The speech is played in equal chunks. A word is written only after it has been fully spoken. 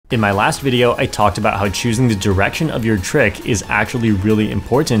In my last video, I talked about how choosing the direction of your trick is actually really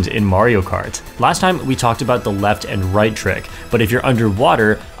important in Mario Kart. Last time, we talked about the left and right trick, but if you're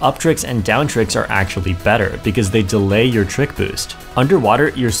underwater, up tricks and down tricks are actually better because they delay your trick boost. Underwater,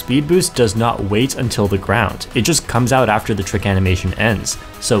 your speed boost does not wait until the ground. It just comes out after the trick animation ends.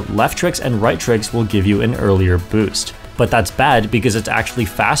 So left tricks and right tricks will give you an earlier boost. But that's bad because it's actually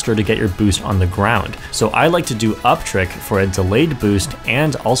faster to get your boost on the ground. So I like to do up trick for a delayed boost,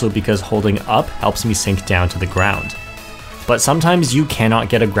 and also because holding up helps me sink down to the ground. But sometimes you cannot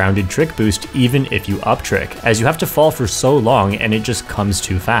get a grounded trick boost even if you up trick, as you have to fall for so long and it just comes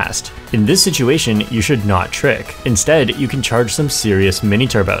too fast. In this situation, you should not trick. Instead, you can charge some serious mini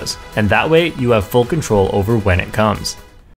turbos, and that way you have full control over when it comes.